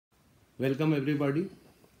Welcome everybody.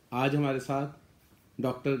 आज हमारे साथ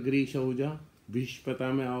डॉक्टर गिरीश आहूजा, विश्व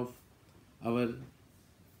पितामह ऑफ आवर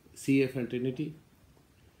सीए फ्रेटर्निटी।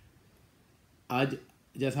 आज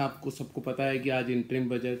जैसा आपको सबको पता है कि आज इंटरिम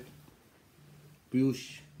बजट पीयूष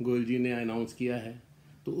गोयल जी ने अनाउंस किया है,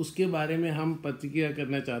 तो उसके बारे में हम प्रतिक्रिया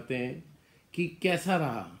करना चाहते हैं कि कैसा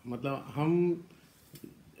रहा। मतलब हम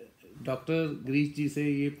डॉक्टर गिरीश जी से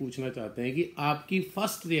ये पूछना चाहते हैं कि आपकी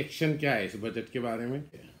फर्स्ट रिएक्शन क्या है इस बजट के बारे में।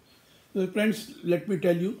 Friends, let me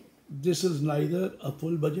tell you, this is neither a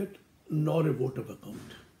full budget nor a vote of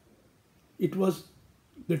account. It was,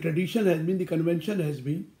 the tradition has been, the convention has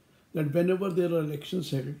been that whenever there are elections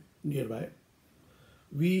held nearby,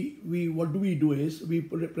 what we do is we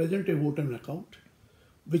present a vote on account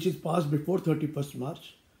which is passed before 31st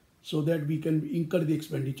March so that we can incur the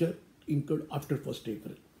expenditure incurred after 1st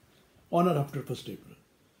April, on or after 1st April.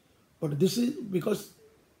 But this is because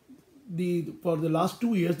for the last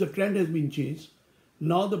 2 years, the trend has been changed.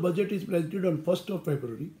 Now the budget is presented on 1st of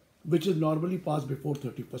February, which is normally passed before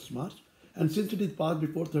 31st March. And since it is passed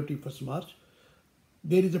before 31st March,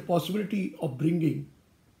 there is a possibility of bringing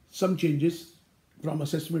some changes from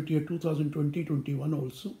assessment year 2020-21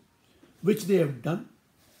 also, which they have done.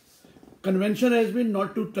 Convention has been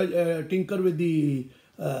not to tinker with the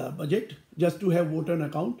budget, just to have vote on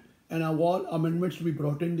account and all amendments to be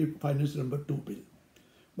brought in the finance number 2 bill.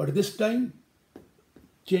 But this time,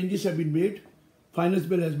 changes have been made. Finance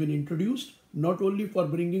bill has been introduced, not only for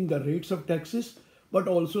bringing the rates of taxes, but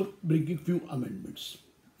also bringing few amendments.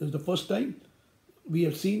 This is the first time we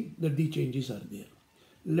have seen that the changes are there.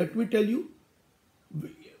 Let me tell you,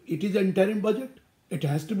 it is an interim budget. It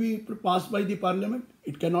has to be passed by the parliament.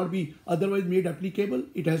 It cannot be otherwise made applicable.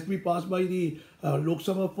 It has to be passed by the Lok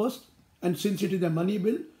Sabha first. And since it is a money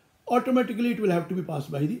bill, automatically it will have to be passed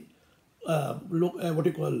by the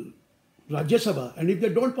Rajya Sabha, and if they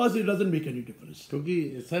don't pass, it doesn't make any difference.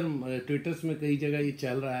 क्योंकि sir Twitters में कई जगह ये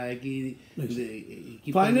चल रहा है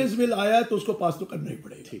कि finance bill आया तो उसको पास तो करना ही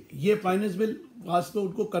पड़ेगा। ये फाइनेंस बिल पास तो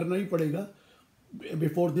उनको करना ही पड़ेगा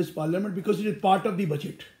before this parliament, because it is part of the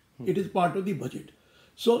budget. It is part of the budget.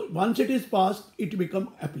 So once it is passed, it become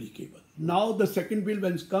applicable. Now the second bill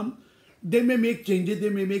when it's come, they may make changes,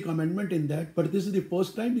 they may make amendment in that, but this is the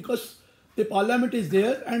first time because the parliament is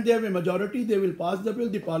there and they have a majority, they will pass the bill.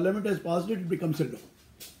 The parliament has passed it, it becomes a law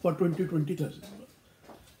for 2020.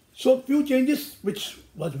 So few changes which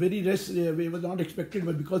was very less, we was not expected,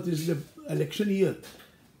 but because this is an election year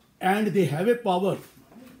and they have a power,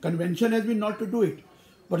 convention has been not to do it,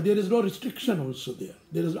 but there is no restriction also there.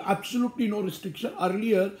 There is absolutely no restriction.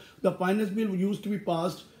 Earlier, the finance bill used to be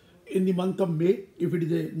passed in the month of May if it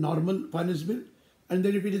is a normal finance bill. And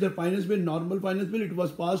then if it is a finance bill, normal finance bill, it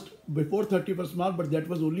was passed before 31st March, but that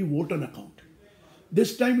was only vote on account.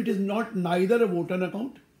 This time it is neither a vote on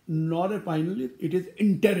account nor a final, it is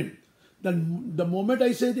interim. The moment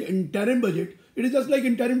I say the interim budget, it is just like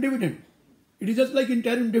interim dividend. It is just like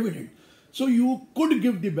interim dividend. So you could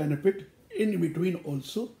give the benefit in between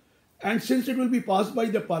also. And since it will be passed by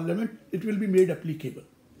the parliament, it will be made applicable.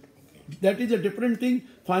 That is a different thing.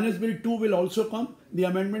 Finance bill 2 will also come. The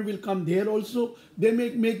amendment will come there also. They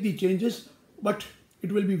make the changes, but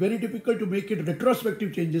it will be very difficult to make it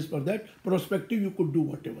retrospective changes for that. Prospective, you could do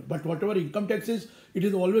whatever. But whatever income tax is, it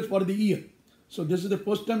is always for the year. So this is the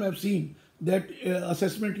first time I've seen that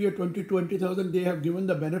assessment year 20,000, they have given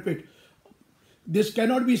the benefit. This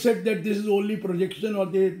cannot be said that this is only projection or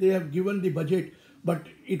they have given the budget, but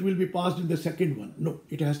it will be passed in the second one. No,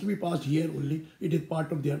 it has to be passed here only. It is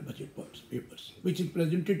part of their budget papers, which is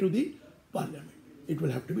presented to the parliament. It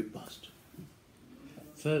will have to be passed.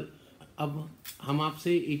 Sir, अब हम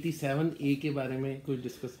आपसे 87A के बारे में कुछ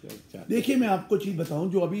discuss करना चाहते हैं। देखिए, मैं आपको चीज़ बताऊं,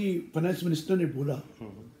 जो अभी फाइनेंस मिनिस्टर ने बोला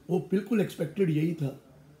वो बिल्कुल एक्सपेक्टेड यही था,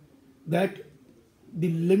 that the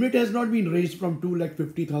limit has not been raised from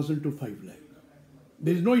 2,50,000 to 5 lakh.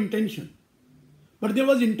 There is no intention, but there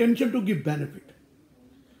was intention to give benefit.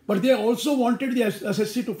 But they also wanted the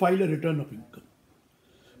assessee to file a return of income.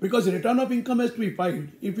 Because return of income has to be filed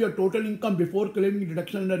if your total income before claiming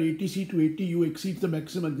deduction under 80C to 80U exceeds the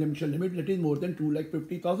maximum exemption limit, that is more than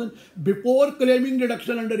 2,50,000 before claiming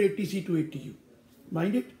deduction under 80C to 80U.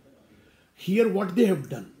 Mind it? Here what they have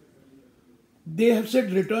done, they have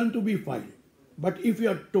said return to be filed. But if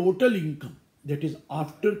your total income, that is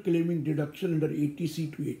after claiming deduction under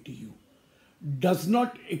 80C to 80U, does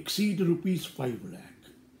not exceed rupees 5 lakh,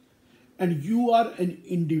 and you are an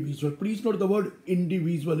individual, please note the word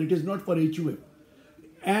individual, it is not for HUF,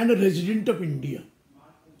 and a resident of India,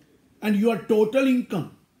 and your total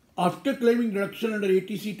income after claiming deduction under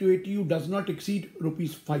 80C to 80U does not exceed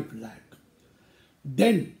rupees 5 lakh,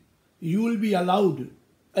 then you will be allowed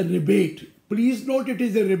a rebate. Please note, it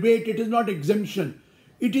is a rebate, it is not exemption.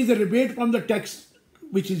 It is a rebate from the tax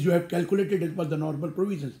which is you have calculated as per the normal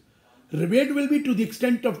provisions. Rebate will be to the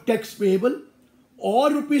extent of tax payable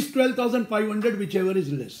or rupees 12,500, whichever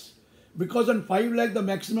is less. Because on 5 lakh the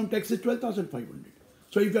maximum tax is 12,500.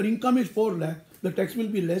 So if your income is 4 lakh, the tax will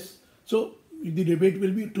be less. So the rebate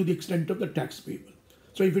will be to the extent of the tax payable.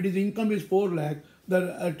 So if it is income is 4 lakh,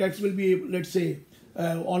 the tax will be, let's say,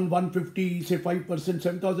 on 150, say 5%,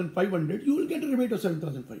 7,500, you will get a rebate of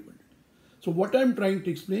 7,500. So what I am trying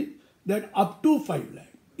to explain, that up to 5 lakh,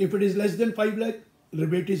 if it is less than 5 lakh,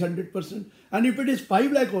 rebate is 100%. And if it is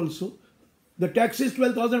 5 lakh also, the tax is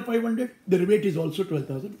 12,500, the rebate is also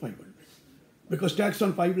 12,500. Because tax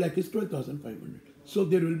on 5 lakh is 12,500. So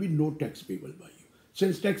there will be no tax payable by you.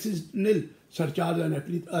 Since tax is nil, surcharge and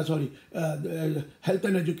health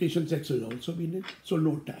and education tax will also be nil. So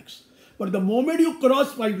no tax. But the moment you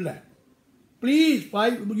cross 5 lakh, please,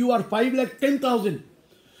 you are 5 lakh 10,000,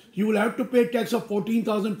 you will have to pay tax of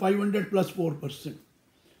 14,500 plus 4%.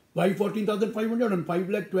 Why 14,500? On 5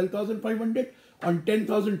 lakh 12,500, on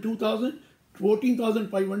 10,000 2,000,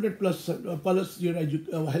 14,500 plus your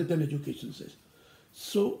health and education says.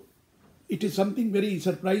 So it is something very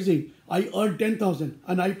surprising. I earned 10,000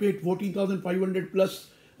 and I paid 14,500 plus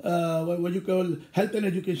what you call health and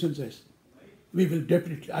education says. I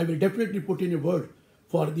will definitely put in a word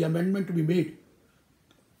for the amendment to be made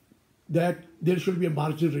that there should be a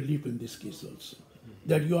marginal relief in this case also.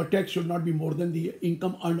 That your tax should not be more than the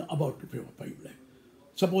income earned about 5 lakh.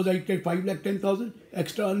 Suppose I take 5 lakh 10,000,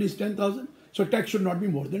 extra earn is 10,000, so tax should not be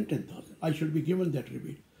more than 10,000. I should be given that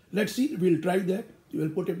rebate. Let's see, we'll try that. We will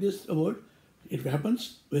put in this word. If it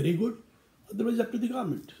happens, very good. Otherwise, up to the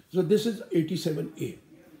government. So this is 87A.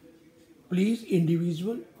 Please,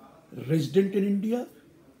 individual, resident in India,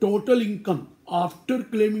 total income after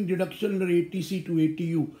claiming deduction under ATC to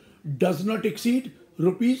ATU does not exceed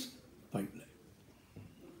rupees 5 lakh.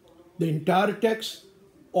 The entire tax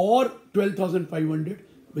or 12,500,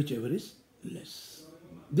 whichever is less.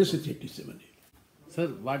 This is 87A. Sir,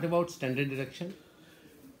 what about standard deduction?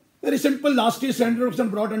 Very simple. Last year standard deduction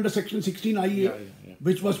brought under section 16 IA,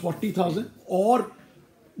 which was 40,000, or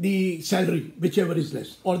the salary, whichever is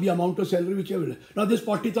less, or the amount of salary, whichever is less. Now this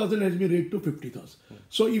 40,000 has been raised to 50,000.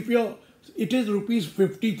 So if it is rupees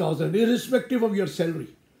 50,000, irrespective of your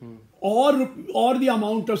salary, or the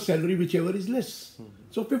amount of salary, whichever is less.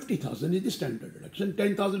 So 50,000 is the standard deduction.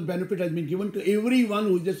 10,000 benefit has been given to everyone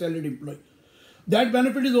who is a salaried employee. That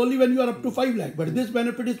benefit is only when you are up to 5 lakh. But this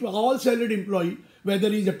benefit is to all salaried employee, whether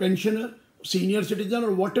he is a pensioner, senior citizen,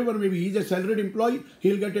 or whatever maybe. He is a salaried employee,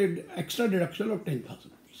 he will get an extra deduction of 10,000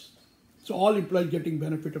 rupees. So all employees getting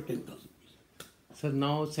benefit of 10,000 rupees. Sir,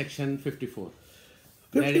 now section 54.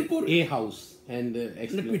 54. A house. And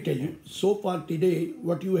let me tell you, so far today,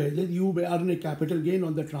 what you have is you earn a capital gain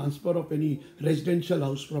on the transfer of any residential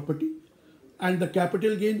house property. And the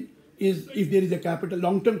capital gain is, if there is a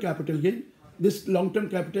long-term capital gain, this long-term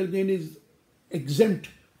capital gain is exempt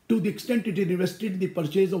to the extent it is invested in the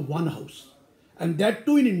purchase of one house. And that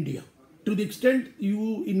too in India. To the extent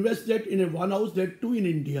you invest that in a one house, that too in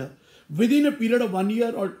India, within a period of 1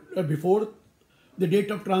 year or before the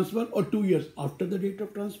date of transfer, or 2 years after the date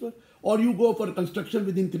of transfer, or you go for construction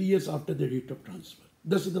within 3 years after the date of transfer.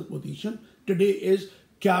 This is the position. Today is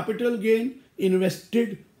capital gain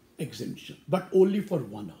invested exemption, but only for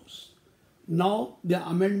one house. Now the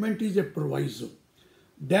amendment is a proviso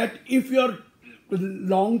that if your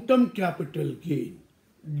long-term capital gain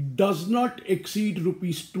does not exceed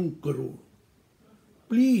rupees 2 crore,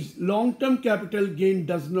 please, long-term capital gain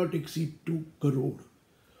does not exceed 2 crore.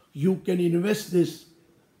 You can invest this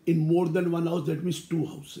in more than one house, that means 2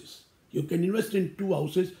 houses. You can invest in 2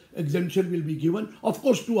 houses, exemption will be given. Of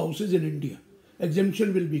course, 2 houses in India,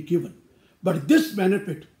 exemption will be given. But this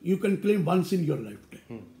benefit, you can claim once in your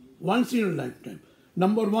lifetime. Once in your lifetime.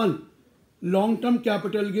 Number 1, long-term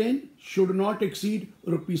capital gain should not exceed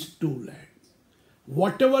rupees 2 lakh.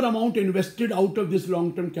 Whatever amount invested out of this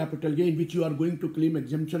long-term capital gain, which you are going to claim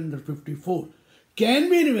exemption under 54, can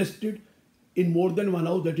be invested in more than one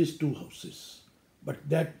house, that is 2 houses. But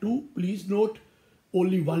that too, please note,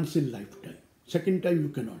 only once in lifetime. Second time you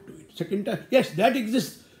cannot do it. Second time, yes, that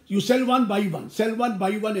exists. You sell one, buy one. Sell one,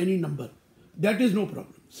 buy one, any number. That is no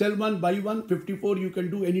problem. Sell one, buy one, 54 you can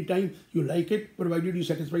do any time you like it, provided you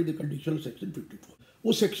satisfy the condition of section 54.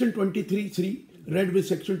 वो section 23(3) read with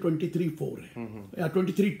section 23(4) है.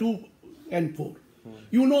 23(2) and 4.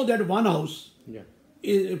 You know that one house,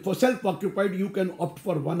 for self-occupied, you can opt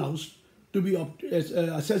for one house to be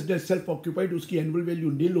assessed as self-occupied. उसकी annual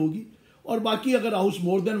value nil होगी और बाकी अगर house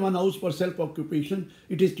more than one house पर self occupation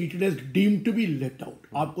it is treated as deemed to be let out.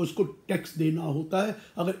 आपको इसको tax देना होता है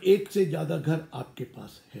अगर एक से ज़्यादा घर आपके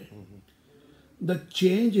पास है. The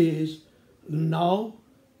change is now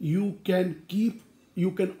you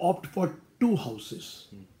can opt for 2 houses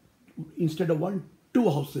instead of 2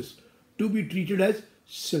 houses to be treated as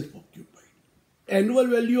self-occupied. Annual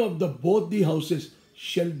value of both the houses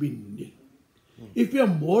shall be nil. If you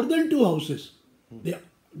have more than 2 houses,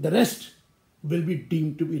 the rest will be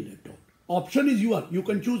deemed to be let out. Option is yours. You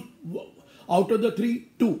can choose out of the 3,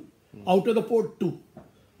 2. Out of the 4, 2.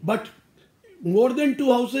 But more than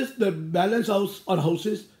 2 houses, the balance house or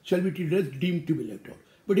houses shall be treated as deemed to be let out.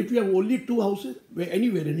 But if you have only 2 houses,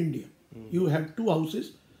 anywhere in India, you have 2 houses,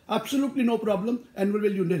 absolutely no problem, annual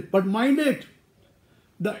value nil. But mind it,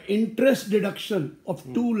 the interest deduction of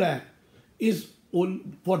 2 lakh is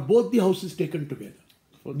for both the houses taken together.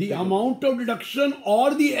 The amount of deduction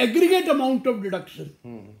or the aggregate amount of deduction,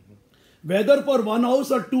 whether for 1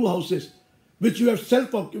 house or 2 houses, which you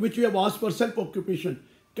have asked for self-occupation,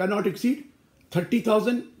 cannot exceed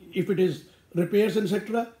 30,000 if it is repairs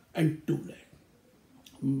etc. and 2 lakh.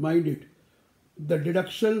 Mind it, the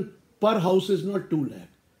deduction per house is not 2 lakh.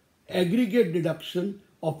 Aggregate deduction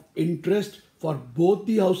of interest for both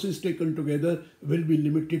the houses taken together will be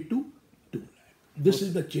limited to 2 lakh. This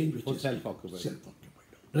is the change which is self-occupied.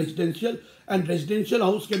 Residential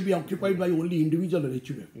house can be occupied by only individual or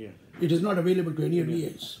HUF. Yeah. It is not available to anybody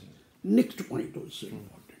else. Next point also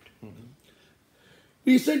important.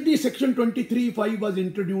 Recently, Section 23(5) was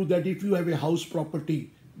introduced that if you have a house property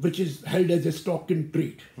which is held as a stock in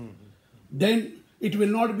trade, then it will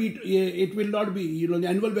not be, the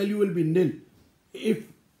annual value will be nil. If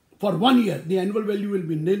for 1 year, the annual value will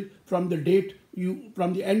be nil from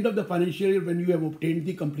the end of the financial year when you have obtained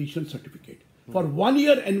the completion certificate. For 1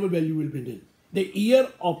 year, annual value will be nil. The year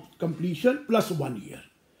of completion plus 1 year.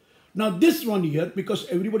 Now this 1 year, because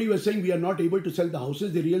everybody was saying we are not able to sell the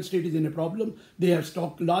houses, the real estate is in a problem, they have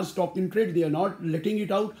large stock in trade, they are not letting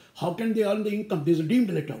it out, how can they earn the income? This is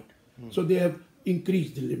deemed let out. So they have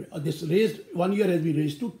increased the limit. This 1 year has been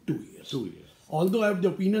raised to 2 years. 2 years. Although I have the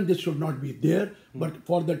opinion this should not be there, but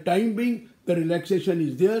for the time being, the relaxation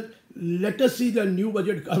is there. Let us see the new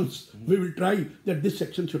budget comes. We will try that this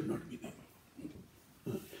section should not be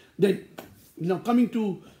there. Then, now coming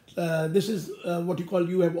to this is what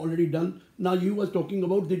you have already done. Now you was talking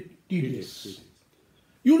about the TDS.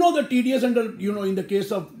 You know the TDS under, in the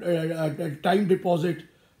case of time deposit,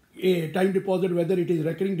 whether it is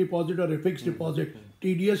recurring deposit or a fixed deposit,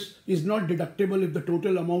 TDS is not deductible if the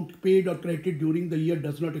total amount paid or credited during the year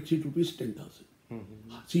does not exceed rupees 10,000.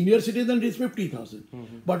 Senior citizen is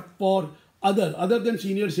 50,000. But for other than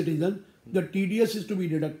senior citizen, the TDS is to be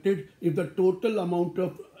deducted if the total amount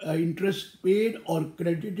of interest paid or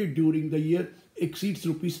credited during the year exceeds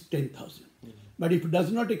rupees 10,000. But if it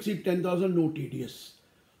does not exceed 10,000, no TDS.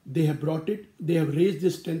 They have raised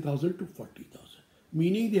this 10,000 to 40,000.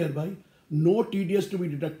 Meaning thereby, no TDS to be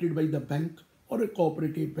deducted by the bank or a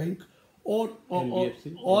cooperative bank or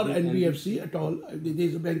NBFC at all.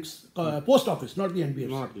 These banks, post office, not the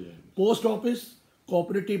NBFC. Post office,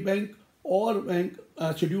 cooperative bank or bank,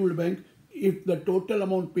 scheduled bank, if the total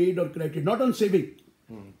amount paid or credited, not on saving,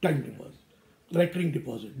 time deposit, recurring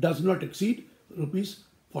deposit, does not exceed rupees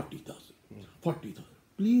 40,000. 40,000.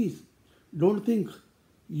 Please don't think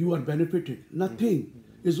you are benefited. Nothing.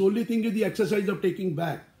 His only thing is the exercise of taking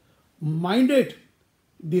back. Mind it,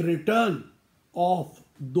 the return of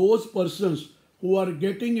those persons who are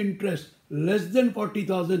getting interest less than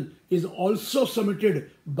 40,000 is also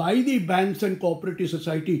submitted by the banks and cooperative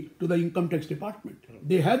society to the income tax department.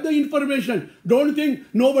 They have the information. Don't think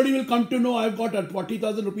nobody will come to know I've got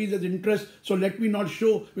 40,000 rupees as interest, so let me not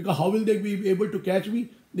show, because how will they be able to catch me?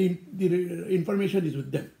 The information is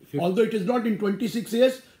with them. Although it is not in 26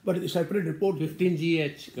 years, but it's a separate report.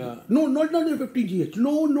 15GH ka. No, not 15GH.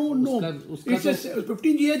 No. It's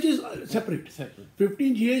 15GH is separate.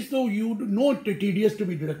 15GH, though, you know TDS to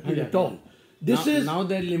be deducted at all. This is now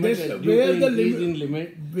the limit where the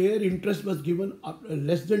limit where interest was given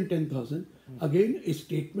less than 10,000. Again, a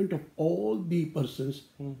statement of all the persons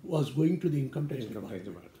was going to the income tax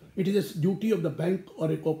department. It is a duty of the bank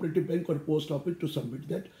or a cooperative bank or post office to submit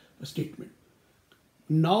that statement.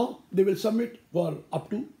 Now they will submit for up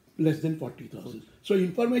to less than 40,000. So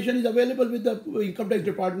information is available with the income tax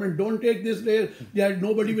department. Don't take this there that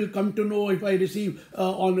nobody will come to know if I receive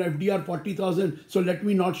on FDR 40,000. So let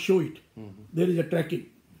me not show it. There is a tracking.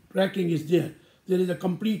 Tracking is there. There is a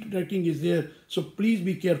complete tracking is there. So please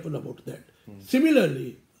be careful about that.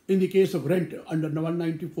 Similarly, in the case of rent under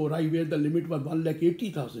 194I, where the limit was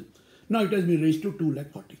 1,80,000, now it has been raised to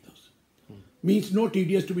 2,40,000. means no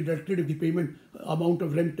TDS to be deducted if the payment amount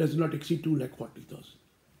of rent does not exceed 2,40,000.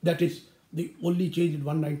 That is the only change in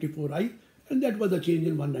 194I, and that was a change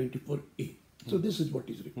in 194A. So this is what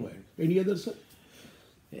is required. Any other, sir?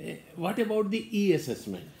 What about the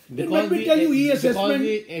e-assessment? Let me tell you, e-assessment.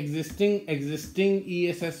 Because the existing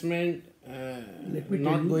e-assessment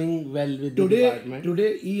not going well with the department.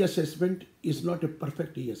 Today, e-assessment is not a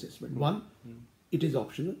perfect e-assessment. One, it is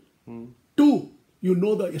optional. Two, you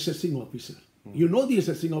know the assessing officer. You know the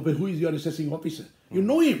assessing officer. Who is your assessing officer? You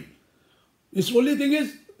know him. This only thing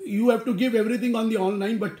is, you have to give everything on the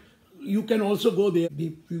online, but you can also go there.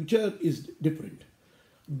 The future is different.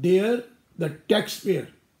 There, the taxpayer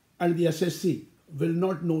and the assessee will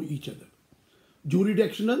not know each other.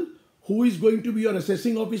 Jurisdictional, who is going to be your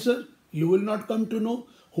assessing officer, you will not come to know.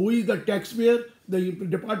 Who is the taxpayer, the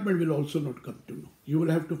department will also not come to know. You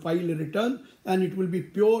will have to file a return, and it will be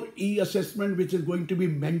pure e-assessment, which is going to be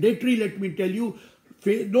mandatory, let me tell you,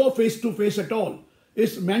 no face-to-face at all.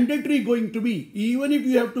 It's mandatory going to be. Even if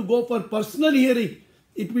you have to go for personal hearing,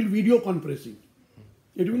 it will video conferencing.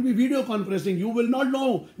 It will be video conferencing. You will not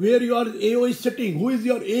know where your AO is sitting. Who is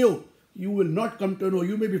your AO? You will not come to know.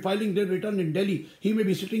 You may be filing their return in Delhi. He may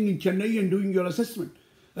be sitting in Chennai and doing your assessment.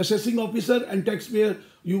 Assessing officer and taxpayer,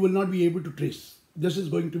 you will not be able to trace. This is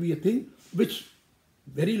going to be a thing which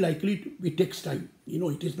very likely it takes time. You know,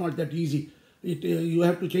 it is not that easy. You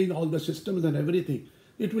have to change all the systems and everything.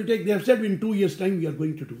 It will take, they have said in 2 years' time we are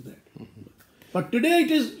going to do that. But today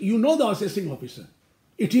it is, you know the assessing officer.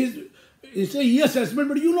 It's a e-assessment,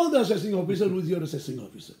 but you know the assessing officer who is your assessing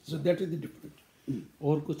officer. So that is the difference.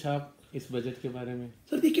 और कुछ आप इस budget के बारे में?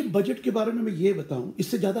 Sir देखिए, budget के बारे में मैं ये बताऊं,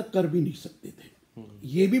 इससे ज़्यादा कर भी नहीं सकते थे.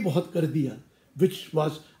 ये भी बहुत कर दिया. Which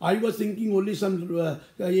was, I was thinking only some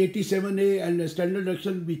 87A and standard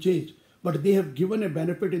deduction be changed. But they have given a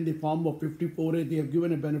benefit in the form of 54A, they have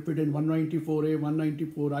given a benefit in 194A,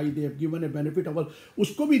 194I, they have given a benefit of,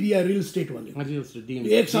 उसको भी दिया real estate वाले.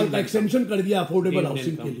 1 साल का extension कर दिया affordable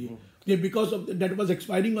housing के लिए. Because of that was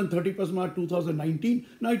expiring on 31st March 2019,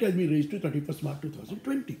 now it has been raised to 31st March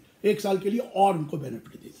 2020. 1 साल के लिए और उनको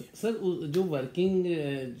benefit देते हैं. सर जो working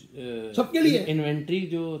सबके लिए inventory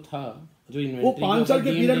जो था, वो 5 साल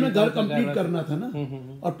के पीरियड में घर कंप्लीट करना था ना,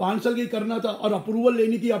 और 5 साल के करना था, और अप्रूवल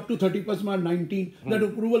लेनी थी up to 31st March 19. That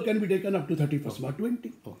approval can be taken up to 31st March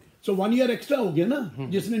 20. So 1 year extra हो गया ना.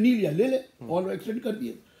 जिसने नहीं लिया ले ले, और एक्सटेंड कर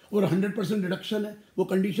दिए. और 100% रिडक्शन है. वो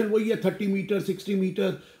कंडीशन वही है, 30 मीटर 60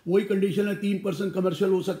 मीटर वही कंडीशन है. 3%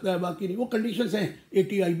 कमर्शियल हो सकता है, बाकी नहीं. वो कंडीशन हैं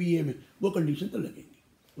 80 IBA में, वो कंडीशन तो लगेंगे.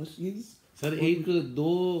 बस यही. सर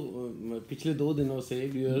पिछले 2 दिनों से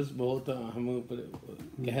व्यूअर्स बहुत हम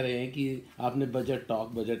कह रहे हैं कि आपने बजट टॉक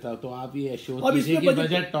तो आप ये एश्योर कीजिए कि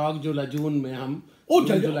बजट टॉक जून में हम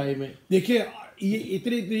जुलाई में. देखिए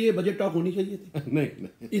ये बजट टॉक होनी चाहिए थी. नहीं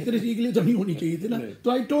इतने के लिए तो नहीं होनी चाहिए थी ना.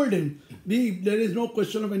 तो I told him there is no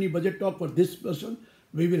question of any budget talk for this person.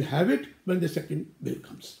 We will have it when the second bill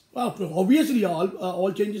comes. Obviously,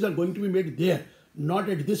 all changes are going to be made there, not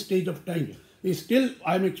at this stage of time. Still,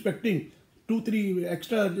 I am expecting 2-3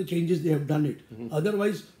 extra changes. They have done it.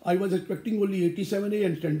 Otherwise, I was expecting only 87A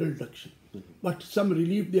and standard deduction. But some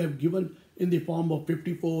relief they have given in the form of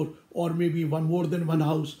 54 or maybe more than one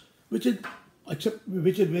house, which is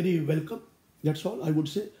very welcome. That's all I would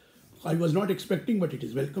say. I was not expecting, but it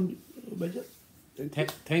is welcome.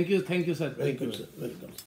 Thank you, sir. Welcome, sir. Welcome.